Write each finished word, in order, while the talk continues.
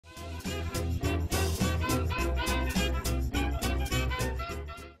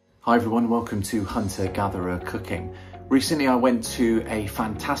Hi everyone, welcome to Hunter Gatherer Cooking. Recently I went to a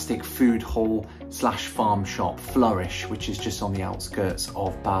fantastic food hall slash farm shop, Flourish, which is just on the outskirts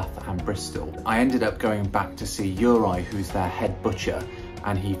of Bath and Bristol. I ended up going back to see Uri, who's their head butcher,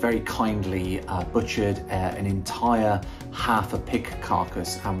 and he very kindly butchered an entire half a pig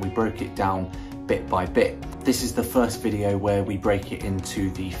carcass, and we broke it down bit by bit. This is the first video where we break it into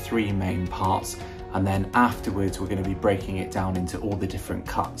the three main parts, and then afterwards we're going to be breaking it down into all the different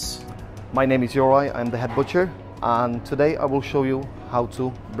cuts. My name is Uri, I'm the head butcher, and today I will show you how to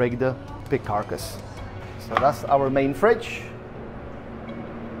break the pig carcass. So that's our main fridge.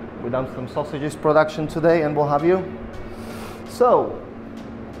 We've done some sausages production today and what have you. So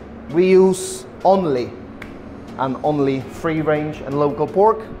we use only free range and local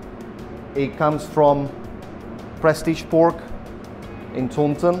pork. It comes from Prestige Pork in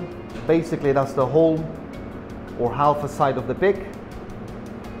Taunton. Basically that's the whole or half a side of the pig,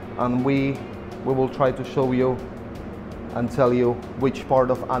 and we will try to show you and tell you which part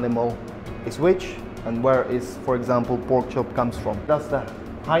of animal is which and where is, for example, pork chop comes from. That's the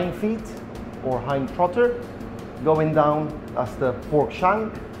hind feet or hind trotter. Going down, that's the pork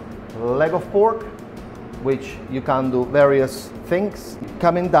shank, leg of pork, which you can do various things.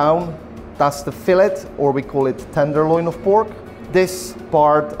 Coming down, that's the fillet, or we call it tenderloin of pork. This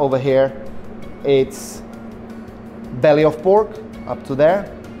part over here, it's belly of pork up to there.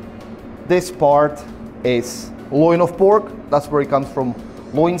 This part is loin of pork. That's where it comes from.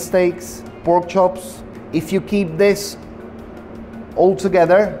 Loin steaks, pork chops. If you keep this all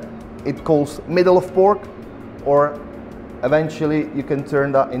together, it calls middle of pork, or eventually you can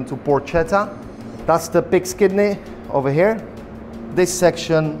turn that into porchetta. That's the pig's kidney over here. This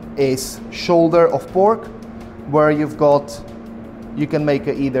section is shoulder of pork, where you can make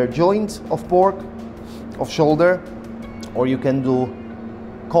either joint of pork, of shoulder, or you can do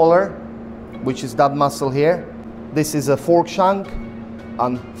collar, which is that muscle here. This is a fork shank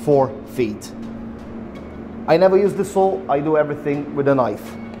and 4 feet. I never use the saw, I do everything with a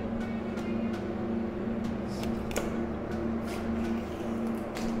knife.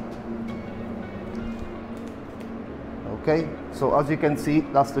 Okay, so as you can see,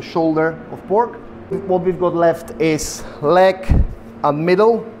 that's the shoulder of pork. What we've got left is leg and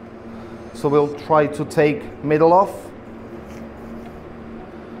middle, so we'll try to take middle off.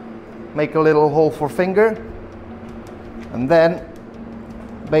 Make a little hole for finger, and then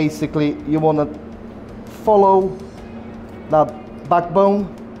basically you want to follow that backbone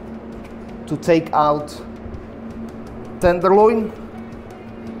to take out tenderloin,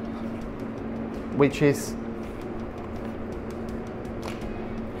 which is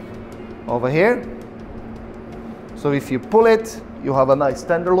over here. So if you pull it, you have a nice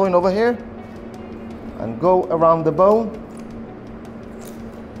tenderloin over here, and go around the bone.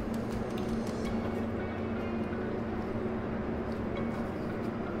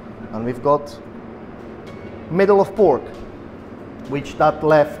 And we've got middle of pork, which that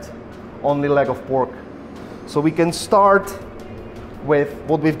left only leg of pork. So we can start with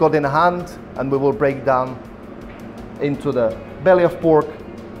what we've got in hand, and we will break down into the belly of pork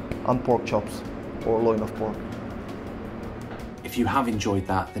and pork chops or loin of pork. If you have enjoyed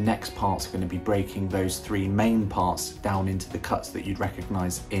that, the next part's going to be breaking those three main parts down into the cuts that you'd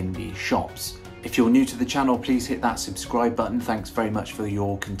recognise in the shops. If you're new to the channel, please hit that subscribe button. Thanks very much for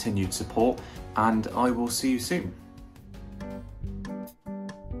your continued support, and I will see you soon.